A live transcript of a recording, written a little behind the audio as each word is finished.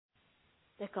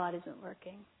that God isn't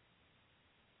working.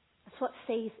 That's what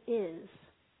faith is.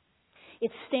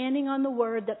 It's standing on the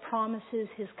word that promises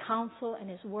His counsel and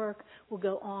His work will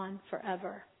go on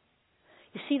forever.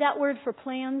 You see that word for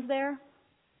plans there?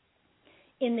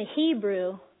 In the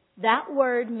Hebrew, that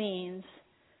word means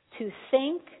to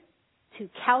think, to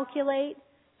calculate,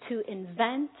 to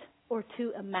invent, or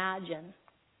to imagine.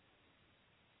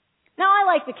 Now, I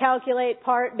like the calculate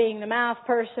part, being the math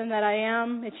person that I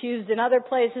am. It's used in other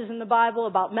places in the Bible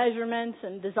about measurements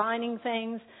and designing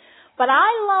things. But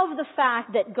I love the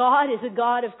fact that God is a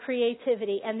God of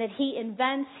creativity and that He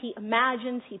invents, He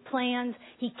imagines, He plans,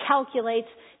 He calculates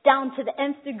down to the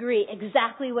nth degree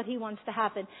exactly what He wants to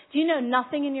happen. Do you know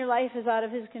nothing in your life is out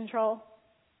of His control?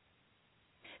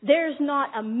 There's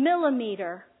not a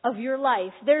millimeter of your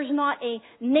life, there's not a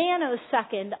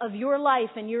nanosecond of your life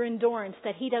and your endurance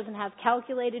that He doesn't have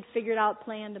calculated, figured out,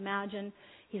 planned, imagined.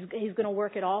 He's going to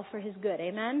work it all for His good.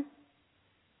 Amen?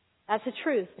 That's the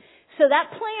truth. So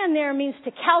that plan there means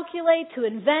to calculate, to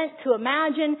invent, to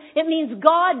imagine. It means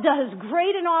God does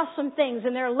great and awesome things,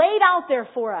 and they're laid out there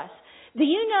for us. Do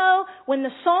you know when the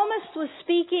psalmist was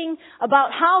speaking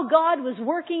about how God was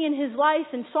working in his life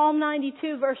in Psalm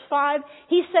 92 verse 5,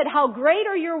 he said, "How great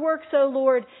are your works, O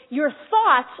Lord. Your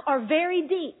thoughts are very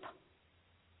deep."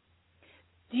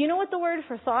 Do you know what the word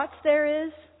for thoughts there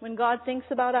is when God thinks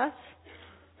about us?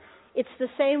 It's the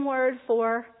same word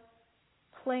for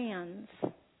plans.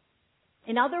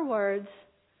 In other words,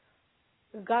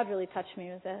 God really touched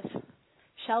me with this.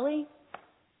 Shelley,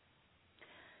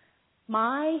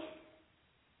 my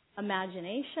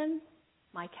imagination,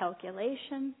 my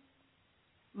calculation,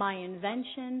 my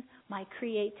invention, my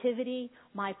creativity,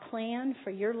 my plan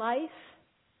for your life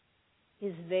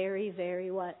is very, very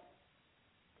what?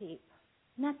 Deep.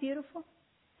 Isn't that beautiful?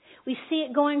 We see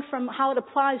it going from how it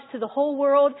applies to the whole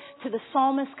world to the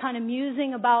psalmist kind of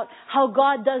musing about how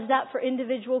God does that for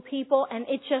individual people. And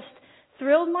it just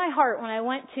thrilled my heart when I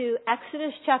went to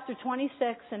Exodus chapter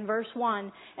 26 and verse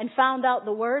 1 and found out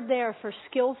the word there for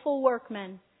skillful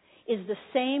workmen is the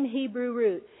same Hebrew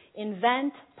root.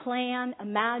 Invent, plan,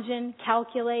 imagine,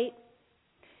 calculate.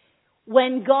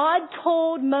 When God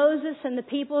told Moses and the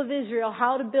people of Israel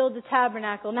how to build the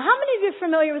tabernacle. Now, how many of you are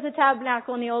familiar with the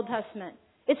tabernacle in the Old Testament?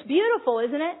 It's beautiful,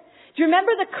 isn't it? Do you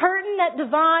remember the curtain that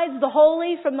divides the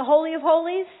holy from the Holy of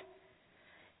Holies?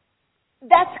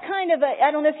 That's kind of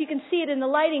I don't know if you can see it in the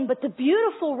lighting, but the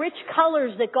beautiful rich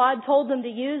colors that God told them to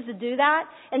use to do that.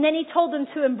 And then He told them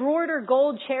to embroider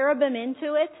gold cherubim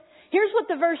into it. Here's what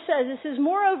the verse says. It says,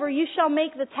 "Moreover, you shall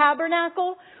make the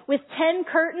tabernacle with 10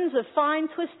 curtains of fine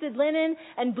twisted linen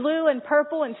and blue and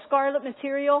purple and scarlet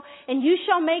material. And you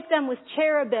shall make them with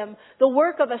cherubim, the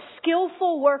work of a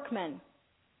skillful workman."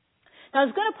 Now, I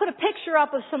was going to put a picture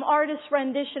up of some artist's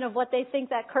rendition of what they think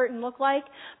that curtain looked like,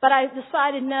 but I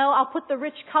decided no, I'll put the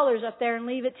rich colors up there and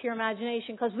leave it to your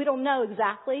imagination because we don't know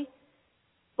exactly.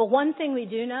 But one thing we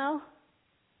do know,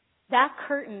 that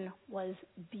curtain was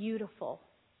beautiful.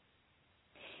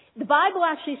 The Bible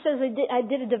actually says, I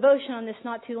did a devotion on this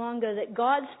not too long ago, that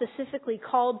God specifically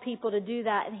called people to do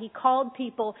that, and He called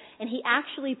people, and He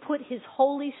actually put His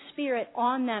Holy Spirit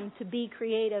on them to be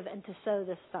creative and to sew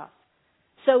this stuff.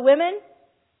 So women,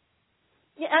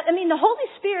 the Holy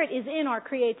Spirit is in our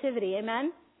creativity,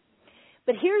 amen?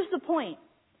 But here's the point.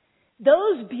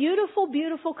 Those beautiful,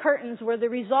 beautiful curtains were the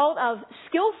result of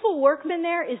skillful workmen.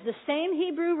 There is the same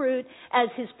Hebrew root as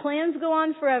His plans go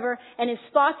on forever and His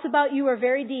thoughts about you are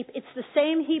very deep. It's the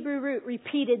same Hebrew root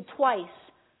repeated twice.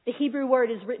 The Hebrew word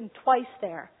is written twice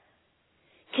there.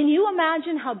 Can you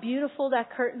imagine how beautiful that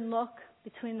curtain looked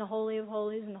between the Holy of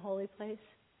Holies and the holy place?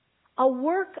 A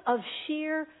work of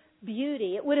sheer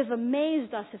beauty. It would have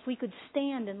amazed us if we could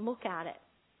stand and look at it.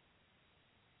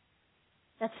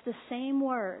 That's the same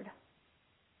word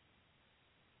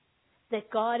that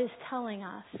God is telling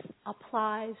us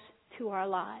applies to our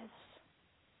lives.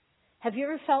 Have you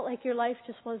ever felt like your life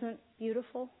just wasn't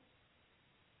beautiful?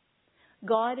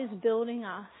 God is building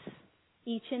us,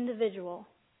 each individual,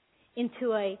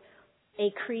 into a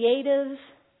creative,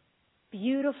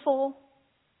 beautiful,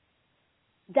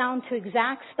 down to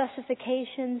exact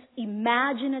specifications,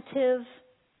 imaginative,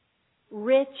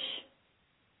 rich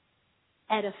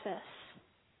edifice.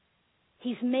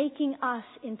 He's making us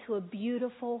into a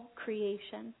beautiful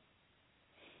creation.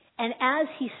 And as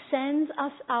He sends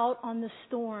us out on the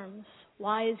storms,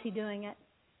 why is He doing it?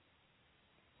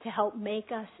 To help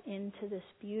make us into this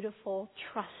beautiful,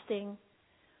 trusting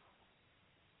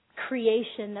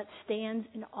creation that stands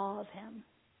in awe of Him.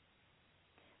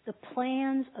 The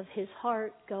plans of His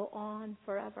heart go on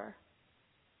forever.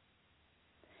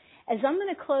 As I'm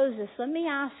going to close this, let me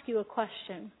ask you a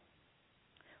question.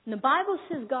 And the Bible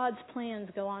says God's plans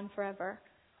go on forever.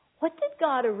 What did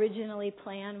God originally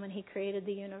plan when He created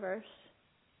the universe?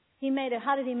 He made it.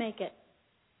 How did He make it?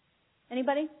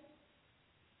 Anybody?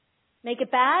 Make it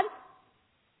bad?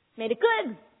 Made it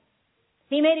good.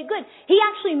 He made it good. He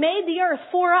actually made the earth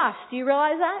for us. Do you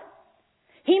realize that?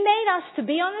 He made us to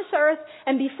be on this earth,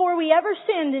 and before we ever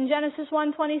sinned in Genesis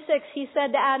 1:26, He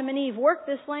said to Adam and Eve, work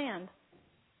this land.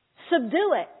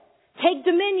 Subdue it. Take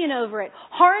dominion over it.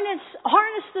 Harness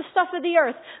the stuff of the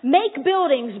earth. Make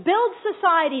buildings. Build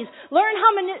societies. Learn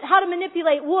how to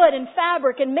manipulate wood and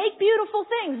fabric and make beautiful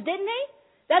things, didn't He?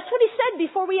 That's what He said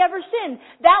before we ever sinned.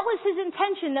 That was His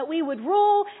intention, that we would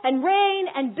rule and reign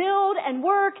and build and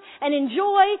work and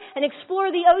enjoy and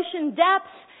explore the ocean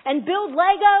depths and build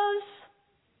Legos.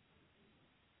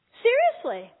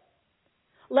 Seriously.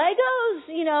 Legos,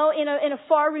 in a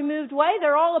far removed way,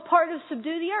 they're all a part of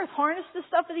subdue the earth. Harness the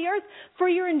stuff of the earth for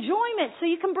your enjoyment so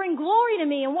you can bring glory to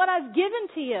Me and what I've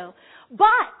given to you.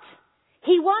 But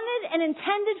He wanted and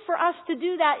intended for us to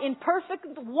do that in perfect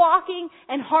walking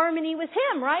and harmony with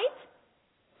Him, right?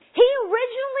 He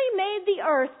originally made the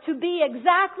earth to be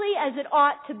exactly as it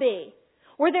ought to be.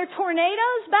 Were there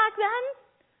tornadoes back then?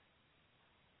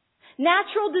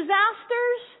 Natural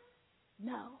disasters?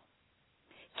 No.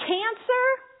 Cancer?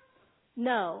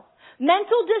 No.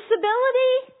 Mental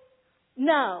disability?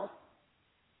 No.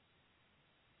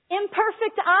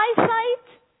 Imperfect eyesight?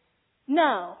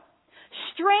 No.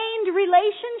 Strained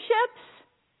relationships?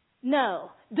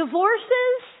 No.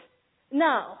 Divorces?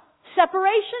 No.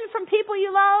 Separation from people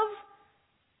you love?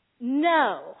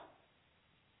 No.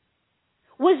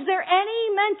 Was there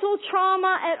any mental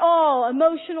trauma at all,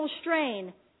 emotional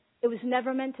strain? It was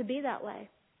never meant to be that way.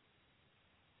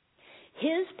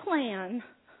 His plan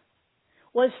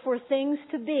was for things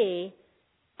to be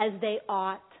as they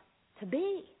ought to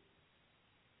be.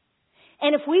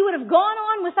 And if we would have gone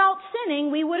on without sinning,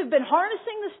 we would have been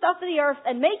harnessing the stuff of the earth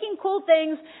and making cool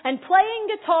things and playing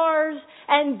guitars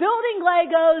and building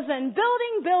Legos and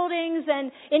building buildings and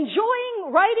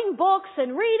enjoying writing books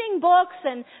and reading books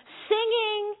and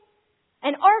singing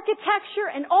and architecture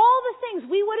and all the things.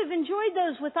 We would have enjoyed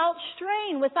those without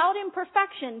strain, without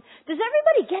imperfection. Does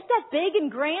everybody get that big and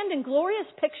grand and glorious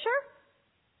picture?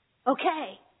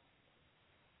 Okay.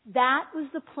 That was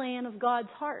the plan of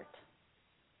God's heart.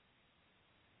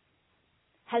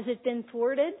 Has it been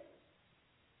thwarted?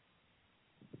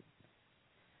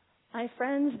 My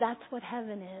friends, that's what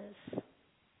heaven is.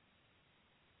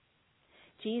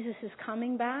 Jesus is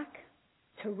coming back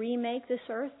to remake this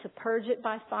earth, to purge it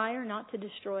by fire, not to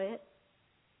destroy it,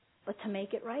 but to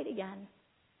make it right again.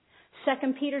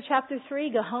 2 Peter chapter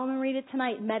 3, go home and read it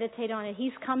tonight. Meditate on it.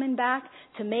 He's coming back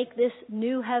to make this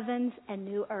new heavens and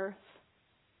new earth.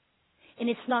 And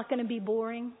it's not going to be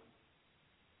boring.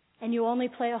 And you only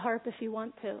play a harp if you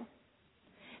want to.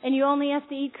 And you only have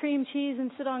to eat cream cheese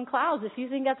and sit on clouds if you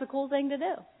think that's a cool thing to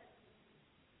do.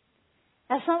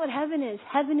 That's not what heaven is.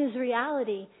 Heaven is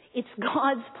reality. It's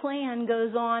God's plan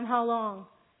goes on how long?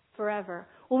 Forever.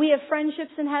 Will we have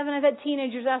friendships in heaven? I've had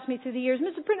teenagers ask me through the years,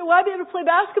 Mr. Printer, will I be able to play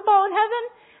basketball in heaven?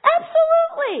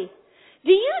 Absolutely.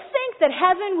 Do you think that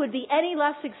heaven would be any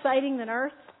less exciting than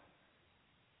earth?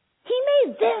 He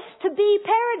made this to be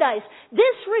paradise.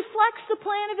 This reflects the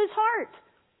plan of His heart.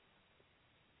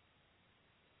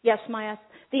 Yes,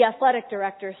 the athletic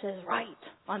director says right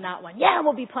on that one. Yeah,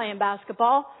 we'll be playing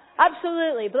basketball.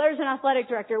 Absolutely. But there's an athletic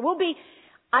director. We'll be,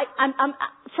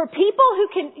 for people who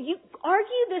you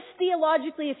argue this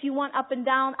theologically if you want up and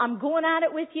down, I'm going at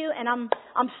it with you and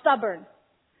I'm stubborn.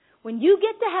 When you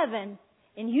get to heaven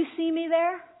and you see me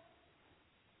there,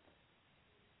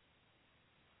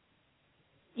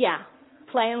 yeah,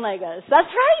 playing Legos. That's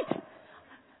right.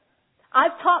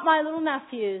 I've taught my little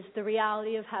nephews the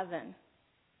reality of heaven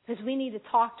because we need to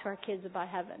talk to our kids about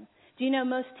heaven. Do you know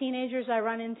most teenagers I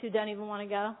run into don't even want to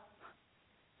go?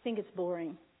 Think it's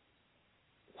boring.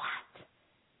 What?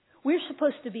 We're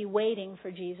supposed to be waiting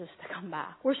for Jesus to come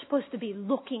back. We're supposed to be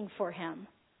looking for Him.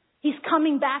 He's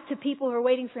coming back to people who are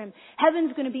waiting for Him.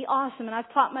 Heaven's going to be awesome. And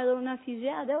I've taught my little nephews,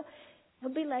 yeah, there'll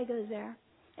be Legos there.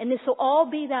 And this will all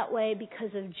be that way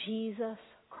because of Jesus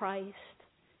Christ,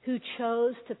 who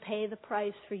chose to pay the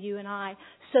price for you and I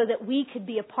so that we could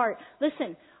be a part.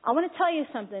 Listen, I want to tell you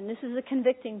something. This is the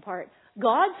convicting part.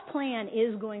 God's plan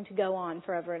is going to go on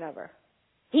forever and ever.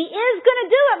 He is going to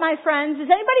do it, my friends. Is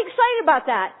anybody excited about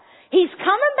that? He's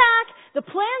coming back. The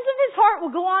plans of His heart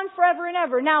will go on forever and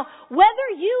ever. Now, whether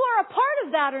you are a part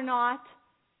of that or not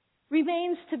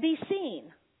remains to be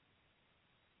seen.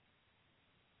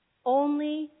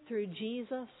 Only through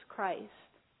Jesus Christ,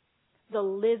 the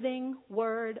living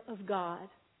Word of God.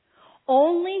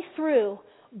 Only through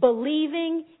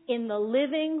believing in the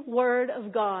living Word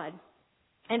of God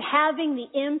and having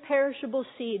the imperishable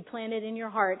seed planted in your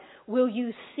heart, will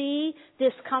you see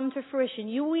this come to fruition?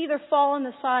 You will either fall on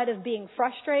the side of being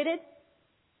frustrated.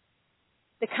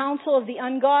 The counsel of the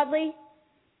ungodly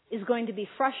is going to be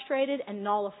frustrated and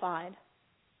nullified.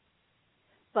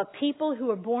 But people who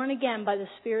are born again by the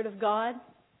Spirit of God,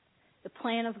 the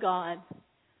plan of God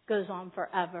goes on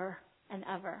forever and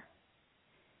ever.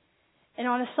 And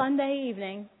on a Sunday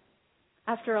evening,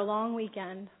 after a long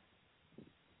weekend,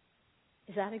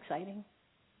 is that exciting?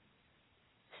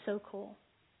 So cool.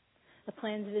 The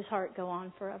plans of His heart go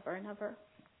on forever and ever.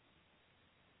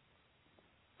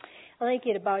 I'd like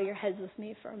you to bow your heads with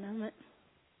me for a moment.